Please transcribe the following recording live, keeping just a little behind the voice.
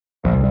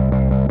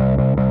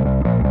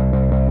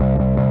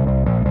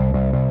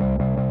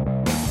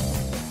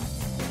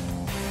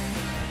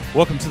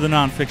Welcome to the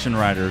Nonfiction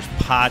Writers,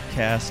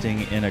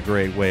 podcasting in a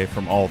great way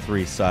from all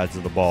three sides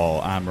of the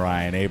ball. I'm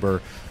Ryan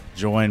Aber,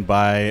 joined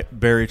by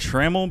Barry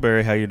Trammell.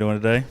 Barry, how you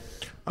doing today?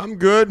 I'm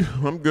good.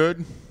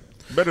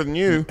 Better than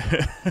you.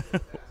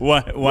 Why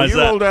is you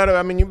that? rolled out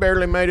of, you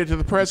barely made it to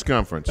the press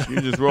conference.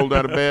 You just rolled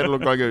out of bed. It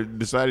looked like you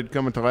decided to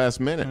come at the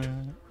last minute.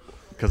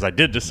 Because I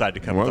did decide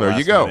to come Well, at the there last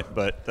you go.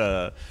 minute,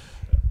 but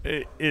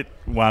it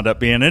wound up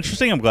being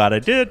interesting. I'm glad I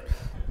did.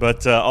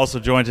 But also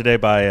joined today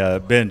by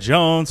Ben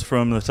Jones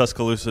from the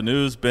Tuscaloosa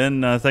News.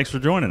 Ben, thanks for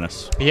joining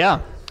us. Yeah,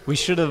 we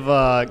should have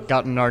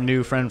gotten our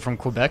new friend from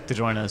Quebec to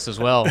join us as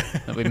well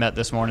that we met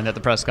this morning at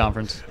the press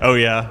conference. Oh,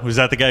 yeah. Was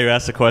that the guy who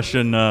asked the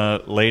question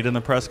late in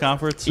the press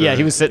conference? Yeah,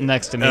 he was sitting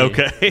next to me.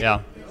 Okay.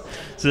 Yeah.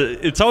 So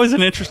it's always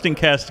an interesting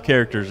cast of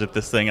characters at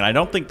this thing, and I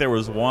don't think there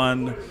was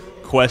one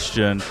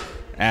question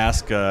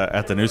asked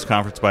at the news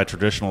conference by a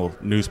traditional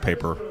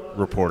newspaper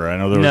reporter. I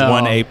know there was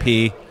one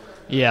AP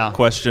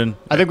question.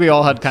 I think we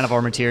all had kind of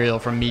our material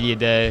from Media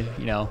Day,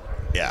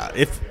 Yeah,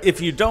 if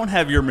you don't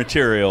have your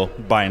material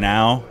by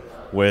now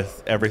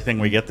with everything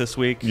we get this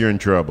week, You're in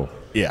trouble.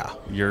 yeah,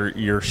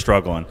 you're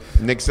struggling.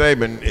 Nick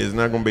Saban is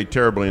not going to be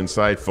terribly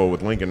insightful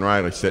with Lincoln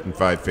Riley sitting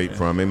 5 feet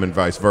from him and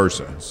vice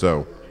versa.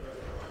 So,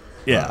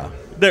 Yeah,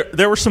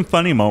 there were some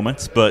funny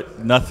moments, but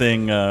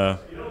nothing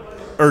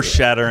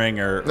earth-shattering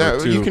or now,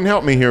 too... you can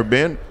help me here,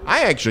 Ben.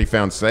 I actually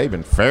found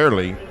Saban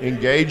fairly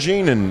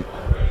engaging, and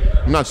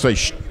I'm not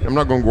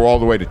going to go all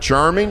the way to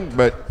charming,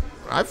 but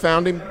I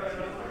found him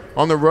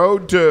on the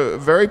road to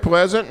very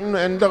pleasant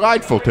and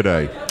delightful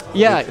today.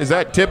 Yeah. Is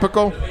that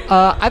typical?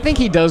 I think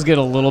he does get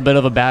a little bit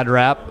of a bad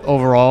rap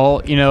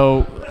overall.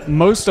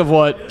 Most of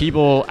what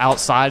people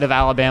outside of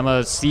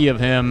Alabama see of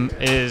him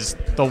is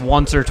the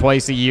once or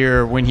twice a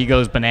year when he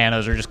goes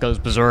bananas or just goes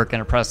berserk in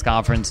a press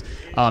conference.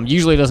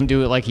 Usually doesn't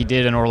do it like he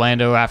did in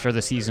Orlando after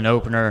the season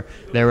opener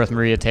there with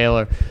Maria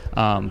Taylor.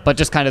 But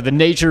just kind of the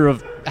nature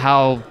of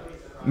how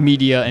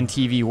media and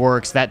TV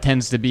works, that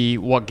tends to be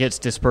what gets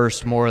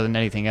dispersed more than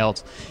anything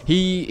else.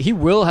 He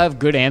will have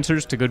good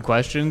answers to good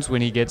questions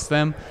when he gets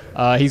them.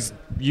 He's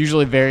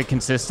usually very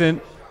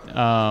consistent.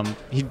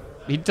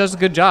 He does a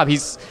good job.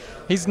 He's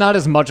not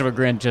as much of a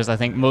Grinch as I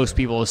think most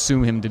people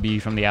assume him to be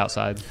from the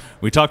outside.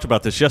 We talked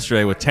about this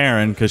yesterday with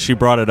Taryn because she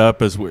brought it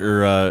up as we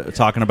were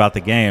talking about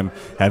the game.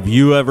 Have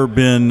you ever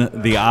been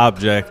the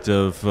object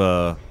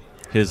of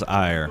his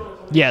ire?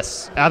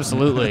 Yes,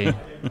 absolutely.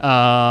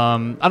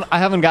 I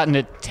haven't gotten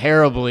it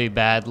terribly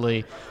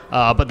badly,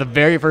 but the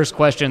very first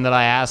question that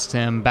I asked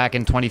him back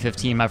in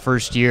 2015, my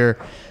first year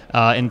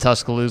in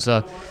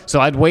Tuscaloosa, so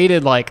I'd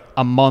waited like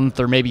a month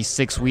or maybe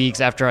 6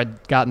 weeks after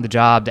I'd gotten the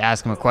job to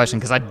ask him a question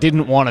because I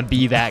didn't want to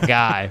be that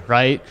guy,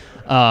 right?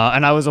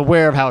 And I was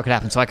aware of how it could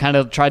happen, so I kind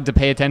of tried to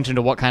pay attention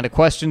to what kind of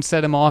questions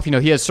set him off.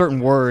 He has certain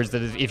words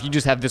that if you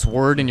just have this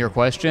word in your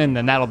question,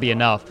 then that'll be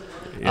enough.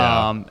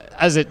 Yeah.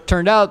 As it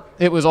turned out,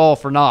 it was all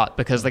for naught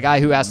because the guy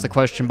who asked the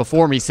question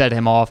before me set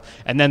him off,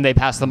 and then they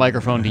passed the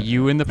microphone to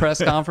you in the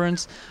press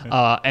conference,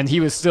 and he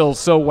was still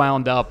so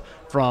wound up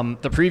from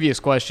the previous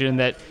question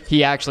that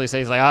he actually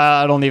says, like,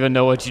 I don't even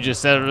know what you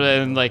just said,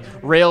 and like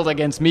railed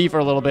against me for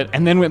a little bit,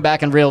 and then went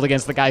back and railed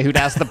against the guy who'd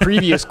asked the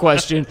previous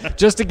question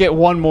just to get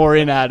one more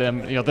in at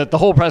him. That the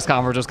whole press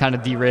conference was kind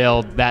of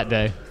derailed that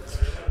day.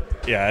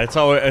 Yeah, it's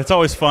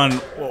always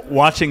fun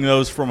watching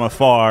those from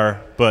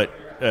afar, but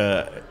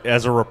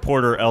as a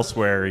reporter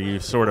elsewhere, you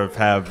sort of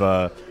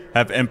have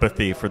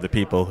empathy for the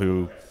people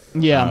who.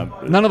 Yeah,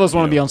 none of us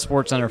want to be on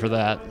SportsCenter for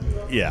that.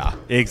 Yeah,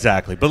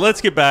 exactly. But let's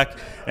get back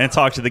and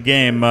talk to the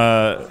game.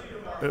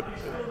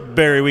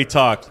 Barry, we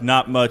talked.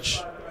 Not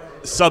much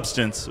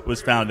substance was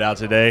found out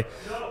today.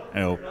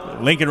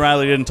 Lincoln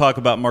Riley didn't talk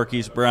about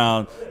Marquise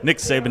Brown. Nick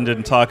Saban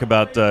didn't talk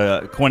about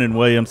Quinnen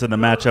Williams and the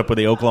matchup with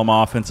the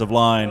Oklahoma offensive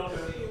line.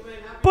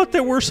 But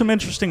there were some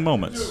interesting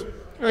moments.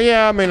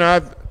 Yeah,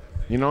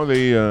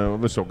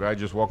 this old guy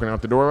just walking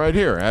out the door right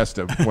here asked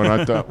what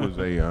I thought was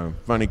a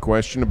funny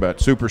question about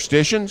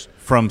superstitions.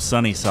 From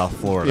sunny South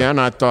Florida. Yeah,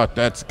 and I thought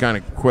that's the kind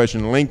of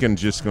question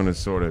Lincoln's just going to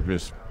sort of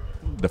just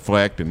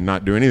deflect and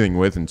not do anything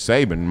with, and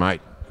Saban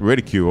might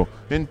ridicule.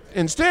 And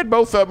instead,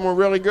 both of them were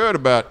really good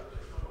about,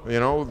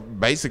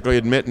 basically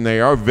admitting they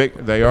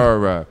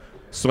are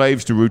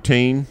slaves to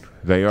routine.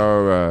 They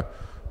are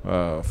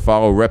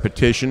follow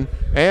repetition.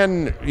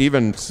 And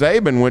even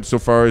Saban went so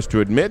far as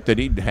to admit that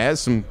he has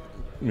some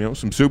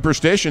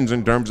superstitions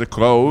in terms of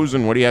clothes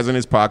and what he has in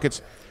his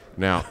pockets.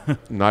 Now,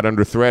 not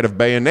under threat of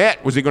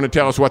bayonet. Was he going to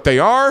tell us what they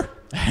are?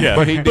 Yeah,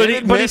 but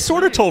he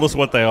sort of told us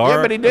what they are.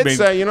 Yeah, but he did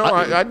say,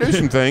 I do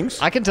some things.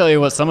 I can tell you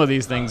what some of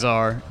these things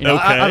are. Okay.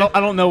 I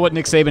don't know what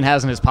Nick Saban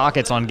has in his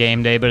pockets on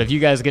game day, but if you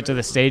guys get to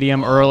the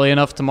stadium early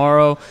enough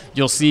tomorrow,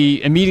 you'll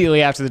see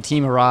immediately after the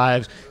team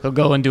arrives, he'll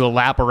go and do a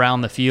lap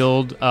around the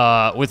field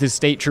with his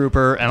state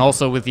trooper and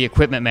also with the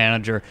equipment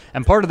manager.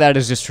 And part of that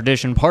is just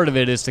tradition. Part of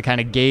it is to kind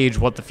of gauge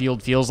what the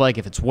field feels like,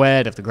 if it's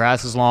wet, if the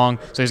grass is long.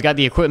 So he's got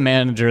the equipment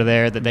manager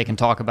there that they can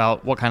talk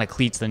about what kind of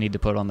cleats they need to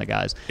put on the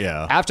guys.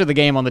 Yeah. After the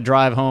game on the drive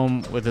drive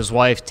home with his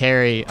wife,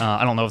 Terry.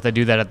 I don't know if they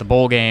do that at the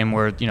bowl game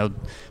where, the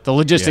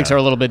logistics are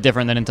a little bit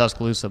different than in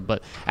Tuscaloosa.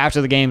 But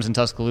after the games in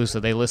Tuscaloosa,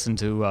 they listen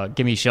to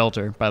Gimme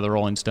Shelter by the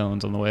Rolling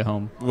Stones on the way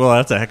home. Well,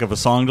 that's a heck of a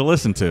song to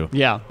listen to.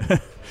 Yeah.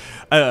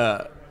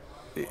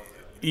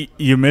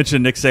 You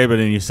mentioned Nick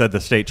Saban and you said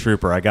the state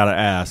trooper. I got to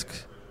ask,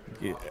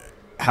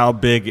 how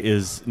big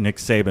is Nick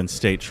Saban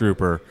state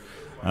trooper?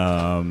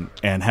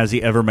 And has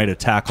he ever made a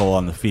tackle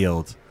on the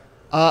field?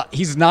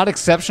 He's not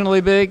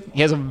exceptionally big.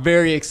 He has a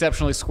very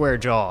exceptionally square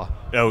jaw.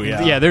 Oh,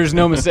 yeah. Yeah, there's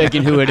no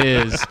mistaking who it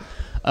is.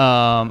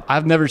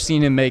 I've never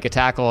seen him make a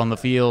tackle on the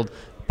field,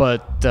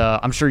 but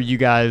I'm sure you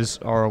guys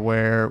are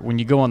aware when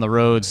you go on the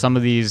road, some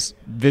of these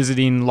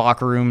visiting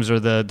locker rooms or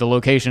the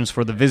locations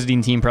for the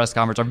visiting team press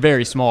conference are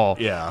very small.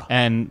 Yeah.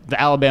 And the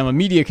Alabama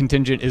media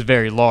contingent is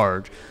very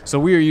large. So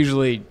we are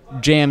usually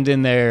jammed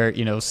in there.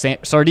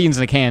 Sardines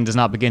in a can does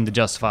not begin to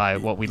justify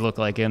what we look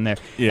like in there.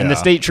 Yeah. And the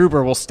state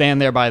trooper will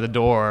stand there by the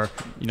door,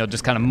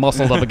 just kind of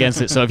muscled up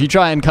against it. So if you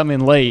try and come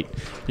in late,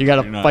 you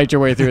got to fight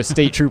your way through a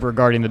state trooper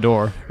guarding the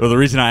door. Well, the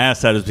reason I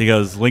asked that is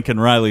because Lincoln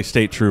Riley,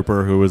 state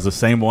trooper, who was the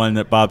same one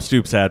that Bob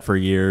Stoops had for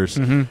years,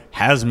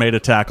 has made a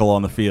tackle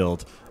on the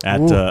field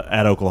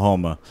at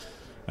Oklahoma.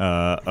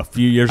 A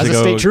few years ago. As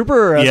a state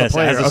trooper or as yes, a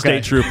player? as a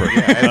state trooper.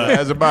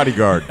 As a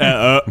bodyguard.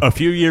 A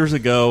few years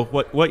ago.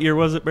 What year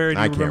was it, Barry?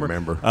 Do you can't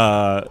remember.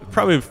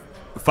 Probably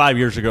 5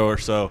 years ago or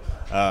so.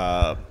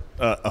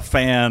 A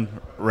fan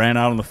ran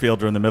out on the field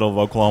during the middle of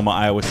Oklahoma,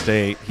 Iowa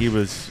State. He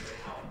was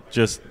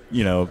just,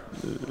 being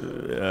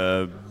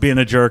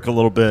a jerk a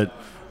little bit,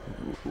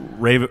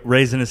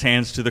 raising his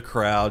hands to the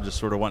crowd, just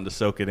sort of wanting to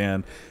soak it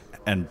in.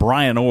 And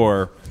Brian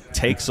Orr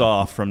takes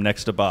off from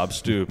next to Bob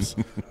Stoops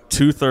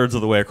 2/3 of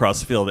the way across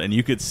the field, and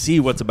you could see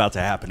what's about to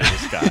happen to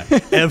this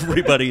guy.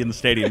 Everybody in the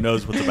stadium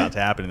knows what's about to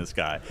happen to this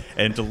guy,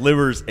 and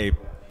delivers a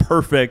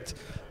perfect,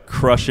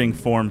 crushing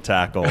form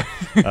tackle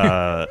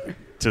to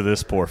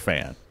this poor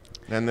fan.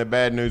 And the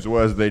bad news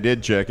was they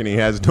did check, and he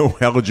has no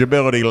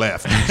eligibility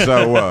left.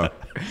 So,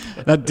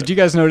 now, did you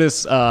guys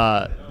notice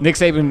Nick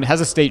Saban has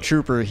a state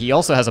trooper? He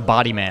also has a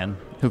body man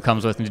who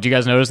comes with him. Did you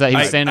guys notice that? He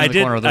was standing in the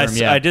corner of the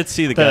room. I did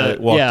see the guy that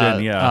walked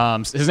in, yeah.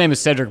 His name is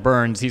Cedric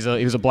Burns. He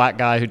was a black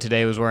guy who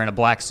today was wearing a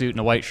black suit and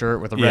a white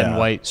shirt with a red and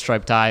white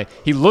striped tie.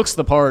 He looks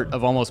the part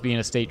of almost being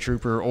a state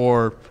trooper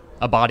or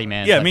a body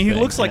man. Yeah, I mean, he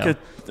looks like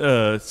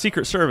a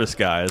Secret Service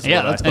guy. Is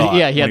yeah, what I thought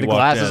he had the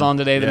glasses in. on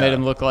today that made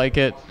him look like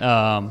it.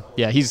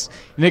 He's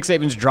Nick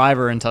Saban's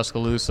driver in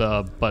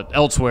Tuscaloosa, but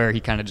elsewhere he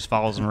kind of just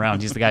follows him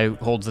around. He's the guy who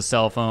holds the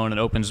cell phone and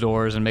opens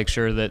doors and makes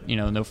sure that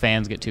no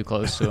fans get too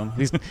close to him.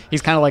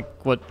 He's kind of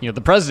like what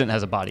the president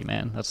has a body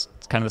man. That's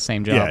kind of the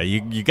same job. Yeah,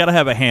 you got to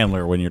have a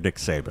handler when you're Nick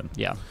Saban.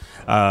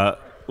 Yeah.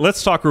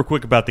 Let's talk real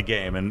quick about the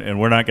game, and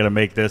we're not going to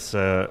make this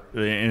an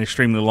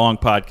extremely long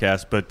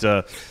podcast, but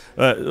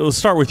we'll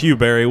start with you,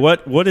 Barry.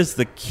 What is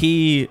the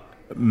key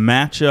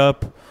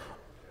matchup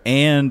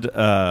and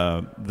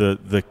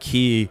the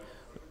key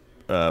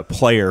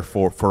player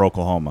for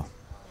Oklahoma?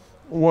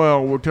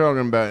 well, we're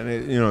talking about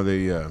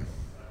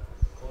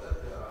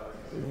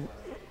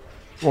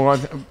Well,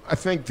 I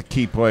think the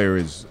key player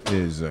is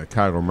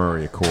Kyler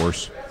Murray, of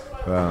course.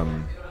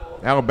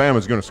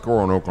 Alabama's going to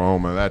score on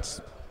Oklahoma.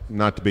 That's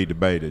not to be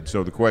debated.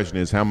 So the question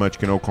is, how much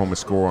can Oklahoma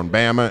score on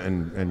Bama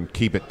and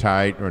keep it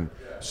tight and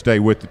stay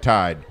with the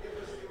tide?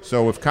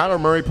 So if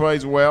Kyler Murray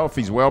plays well, if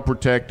he's well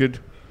protected,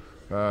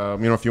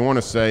 if you want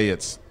to say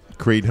it's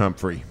Creed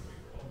Humphrey,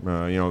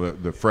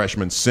 the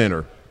freshman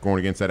center going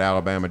against that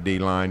Alabama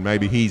D-line,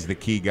 maybe he's the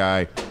key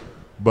guy.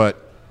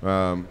 But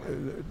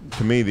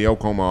to me, the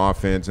Oklahoma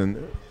offense,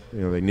 and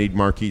they need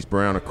Marquise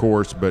Brown, of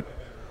course, but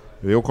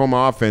the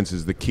Oklahoma offense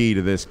is the key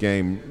to this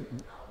game.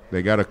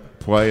 They got to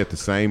play at the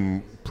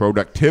same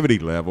productivity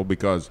level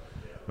because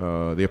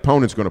the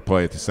opponent's going to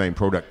play at the same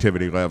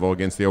productivity level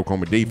against the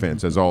Oklahoma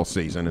defense as all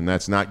season, and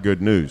that's not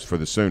good news for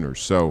the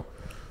Sooners. So,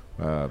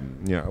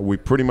 we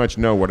pretty much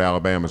know what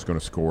Alabama's going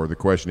to score. The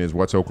question is,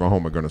 what's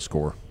Oklahoma going to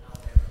score?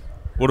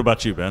 What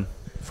about you, Ben,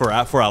 for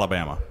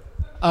Alabama?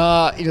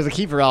 The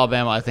key for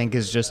Alabama, I think,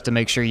 is just to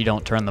make sure you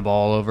don't turn the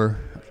ball over.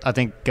 I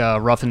think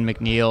Ruffin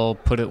McNeil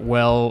put it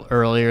well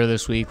earlier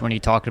this week when he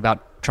talked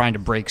about trying to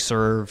break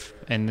serve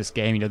in this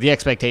game. The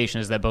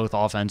expectation is that both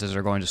offenses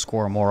are going to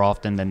score more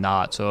often than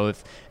not. So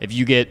if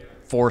you get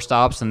 4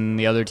 stops and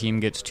the other team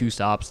gets 2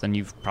 stops, then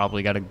you've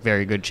probably got a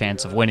very good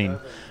chance of winning.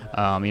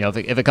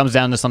 If it comes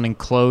down to something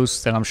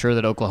close, then I'm sure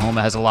that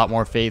Oklahoma has a lot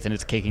more faith in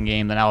its kicking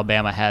game than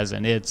Alabama has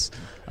in its.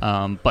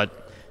 But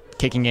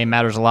kicking game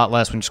matters a lot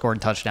less when you're scoring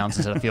touchdowns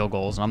instead of field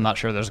goals, and I'm not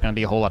sure there's going to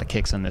be a whole lot of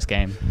kicks in this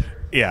game.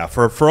 Yeah,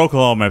 for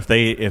Oklahoma, if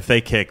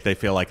they kick, they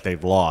feel like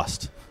they've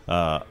lost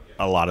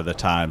a lot of the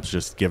times,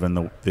 just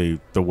given the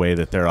way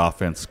that their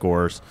offense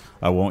scores.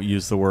 I won't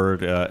use the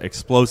word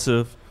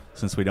explosive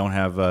since we don't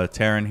have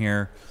Taryn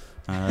here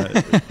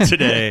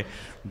today,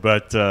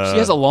 but she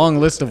has a long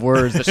list of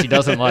words that she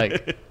doesn't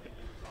like.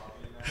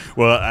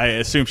 Well, I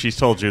assume she's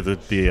told you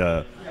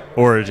the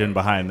origin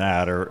behind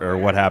that or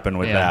what happened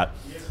with that.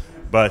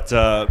 But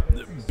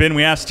Ben,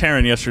 we asked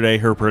Taryn yesterday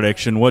her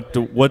prediction.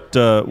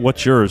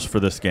 What's yours for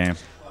this game?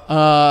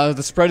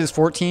 The spread is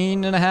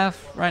 14.5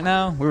 right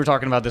now. We were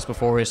talking about this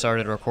before we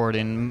started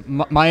recording.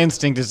 My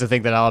instinct is to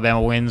think that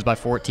Alabama wins by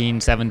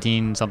 14,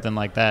 17, something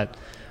like that.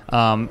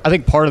 I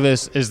think part of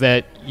this is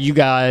that you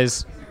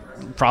guys,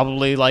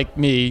 probably like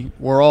me,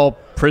 we're all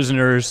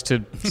prisoners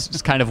to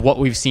kind of what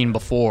we've seen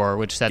before,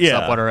 which sets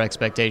up what our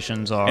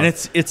expectations are. And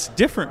it's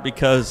different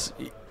because,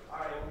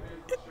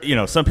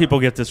 some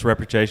people get this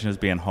reputation as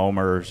being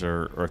homers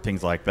or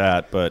things like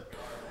that, but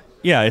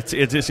yeah, it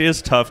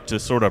is tough to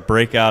sort of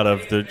break out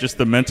of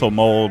the mental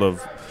mold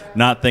of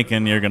not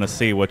thinking you're going to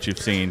see what you've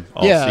seen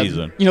all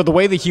season. The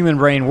way the human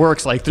brain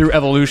works, like through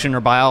evolution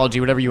or biology,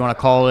 whatever you want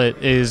to call it,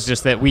 is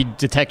just that we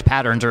detect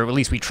patterns, or at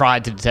least we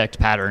tried to detect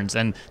patterns.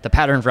 And the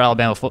pattern for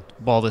Alabama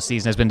football this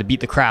season has been to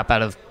beat the crap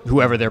out of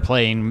whoever they're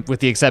playing, with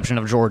the exception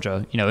of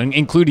Georgia,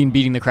 including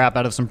beating the crap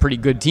out of some pretty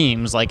good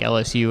teams like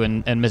LSU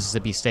and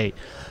Mississippi State.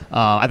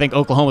 I think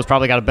Oklahoma's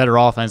probably got a better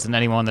offense than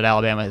anyone that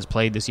Alabama has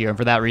played this year. And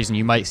for that reason,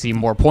 you might see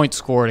more points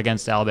scored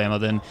against Alabama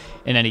than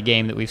in any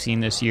game that we've seen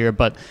this year.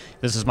 But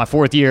this is my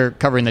fourth year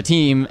covering the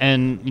team,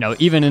 and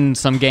even in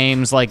some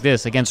games like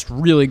this against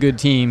really good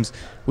teams,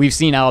 we've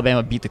seen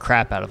Alabama beat the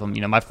crap out of them.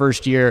 My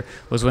first year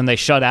was when they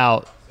shut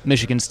out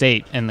Michigan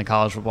State in the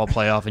college football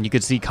playoff, and you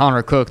could see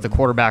Connor Cook, the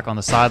quarterback on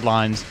the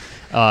sidelines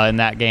in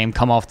that game,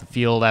 come off the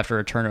field after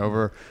a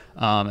turnover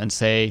and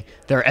say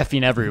they're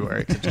effing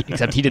everywhere,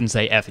 except he didn't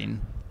say effing.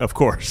 Of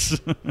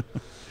course.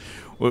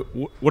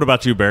 What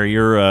about you, Barry?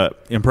 Your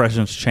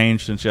impressions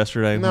changed since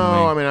yesterday?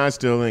 No, I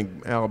still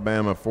think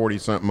Alabama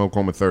 40-something,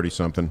 Oklahoma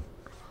 30-something.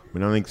 I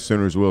think the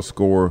Sooners will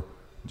score,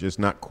 just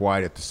not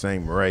quite at the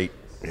same rate.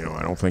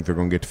 I don't think they're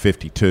going to get to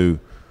 52.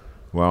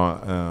 Well,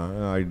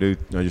 I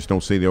just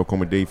don't see the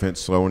Oklahoma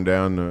defense slowing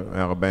down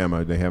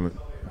Alabama. They haven't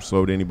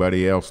slowed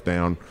anybody else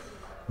down.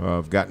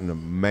 I've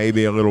gotten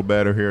maybe a little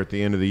better here at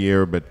the end of the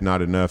year, but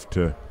not enough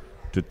to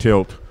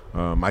tilt.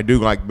 I do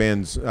like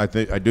Ben's. I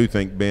do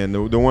think Ben.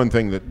 The one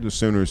thing that the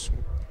Sooners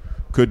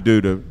could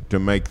do to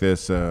make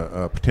this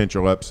a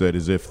potential upset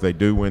is if they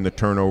do win the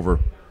turnover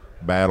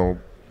battle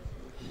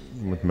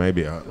with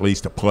maybe at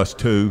least a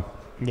 +2.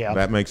 Yeah,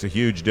 that makes a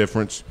huge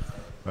difference.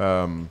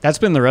 That's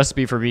been the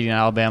recipe for beating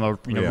Alabama.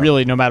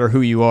 Really, no matter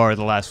who you are,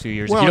 the last few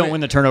years. If you don't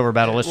win the turnover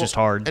battle, it's just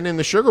hard. And in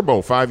the Sugar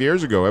Bowl 5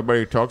 years ago,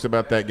 everybody talks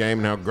about that game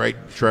and how great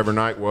Trevor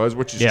Knight was,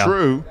 which is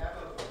true.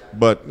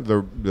 But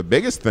the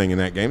biggest thing in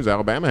that game is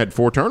Alabama had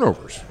 4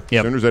 turnovers.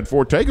 Yep. Sooners had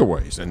 4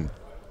 takeaways, and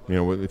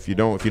if you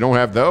don't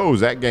have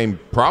those, that game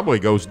probably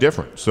goes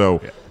different. So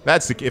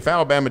if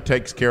Alabama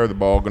takes care of the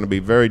ball, going to be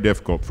very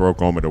difficult for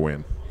Oklahoma to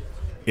win.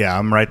 Yeah,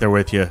 I'm right there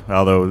with you.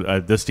 Although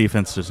this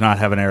defense does not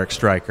have an Eric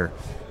Stryker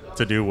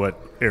to do what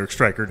Eric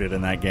Stryker did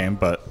in that game,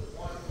 but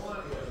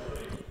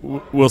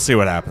we'll see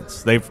what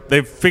happens.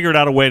 They've figured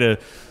out a way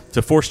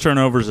to force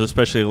turnovers,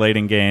 especially late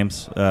in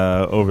games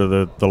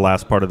over the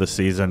last part of the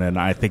season, and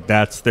I think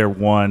that's their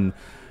one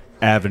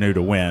avenue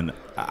to win.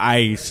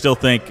 I still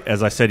think,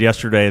 as I said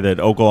yesterday, that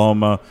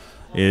Oklahoma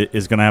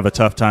is going to have a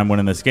tough time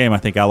winning this game. I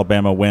think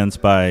Alabama wins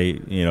by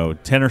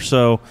 10 or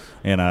so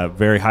in a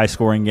very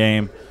high-scoring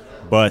game,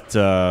 but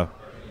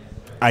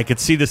I could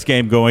see this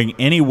game going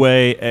any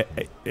way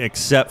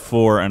except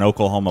for an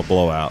Oklahoma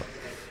blowout.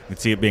 I could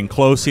see it being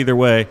close either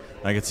way.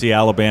 I could see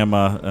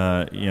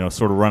Alabama,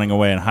 sort of running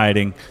away and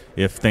hiding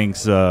if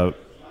things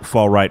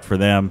fall right for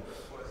them.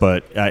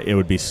 But it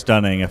would be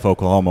stunning if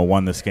Oklahoma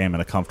won this game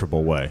in a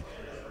comfortable way.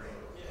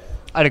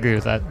 I'd agree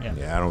with that.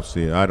 Yeah, I don't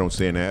see it. I don't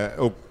see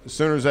it.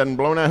 Sooners hadn't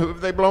blown out. Who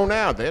have they blown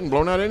out? They hadn't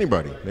blown out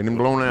anybody. They didn't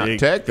blow out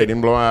Tech. They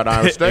didn't blow out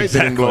Iowa State. Exactly.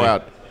 They didn't blow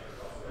out.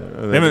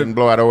 They didn't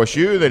blow out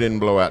OSU. They didn't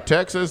blow out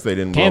Texas. They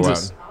didn't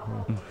Kansas. blow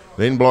out.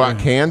 They didn't blow out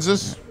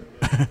Kansas.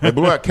 They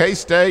blew out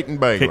K-State and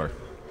Baylor.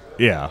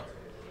 Yeah.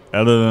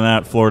 Other than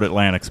that, Florida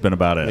Atlantic's been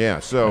about it. Yeah.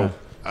 So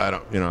I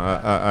don't.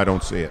 I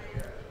don't see it.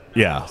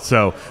 Yeah.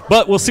 So,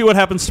 but we'll see what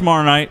happens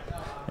tomorrow night.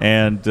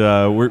 And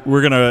we're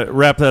going to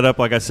wrap that up,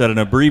 like I said, an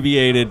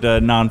abbreviated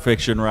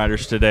nonfiction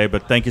writers today.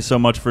 But thank you so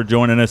much for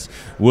joining us.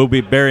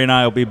 Barry and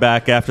I will be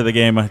back after the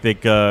game. I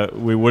think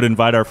we would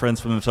invite our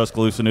friends from the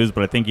Tuscaloosa News,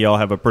 but I think you all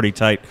have a pretty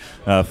tight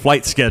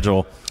flight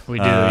schedule. We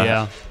do,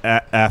 yeah.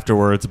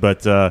 Afterwards,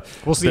 but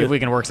we'll see if we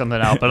can work something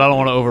out. But I don't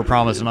want to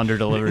overpromise and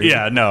underdeliver.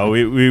 Yeah, no,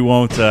 we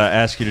won't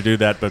ask you to do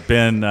that. But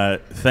Ben,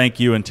 thank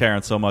you and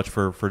Terrence so much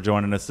for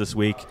joining us this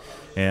week.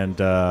 And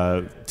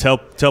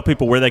tell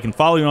people where they can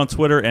follow you on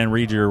Twitter and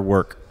read your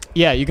work.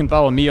 Yeah, you can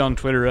follow me on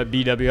Twitter at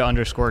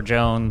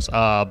BW_Jones,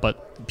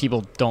 but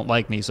people don't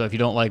like me. So if you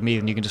don't like me,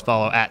 then you can just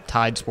follow at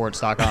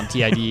Tidesports.com,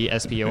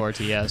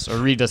 TIDESPORTS,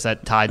 or read us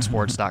at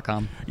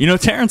Tidesports.com.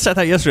 Taryn said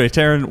that yesterday.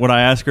 Taryn, when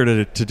I asked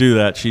her to do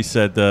that, she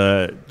said,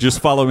 just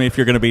follow me if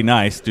you're going to be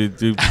nice. What's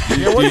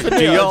the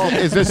deal?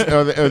 Is this,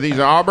 are these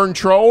Auburn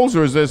trolls,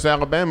 or is this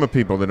Alabama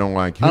people that don't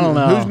like you? I don't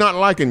know. Who's not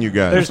liking you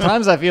guys? There's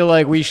times I feel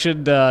like we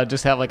should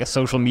just have like a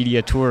social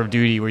media tour of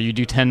duty where you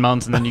do 10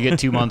 months and then you get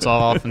 2 months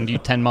off, and do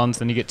 10 months,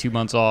 then you get 2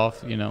 months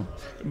off,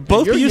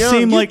 Both of you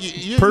seem like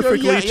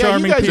perfectly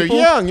charming guys people. are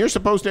young. You're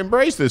supposed to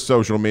embrace this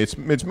social media.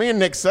 It's me and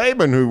Nick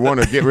Saban who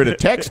want to get rid of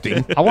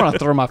texting. I want to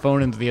throw my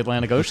phone into the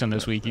Atlantic Ocean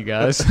this week, you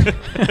guys.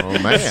 Oh,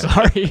 man.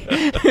 Sorry.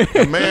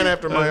 A man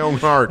after my own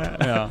heart.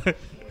 Yeah.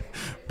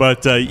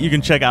 But you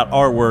can check out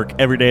our work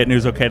every day at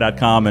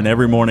newsok.com and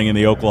every morning in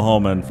the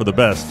Oklahoman for the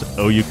best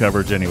OU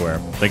coverage anywhere.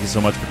 Thank you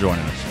so much for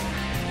joining us.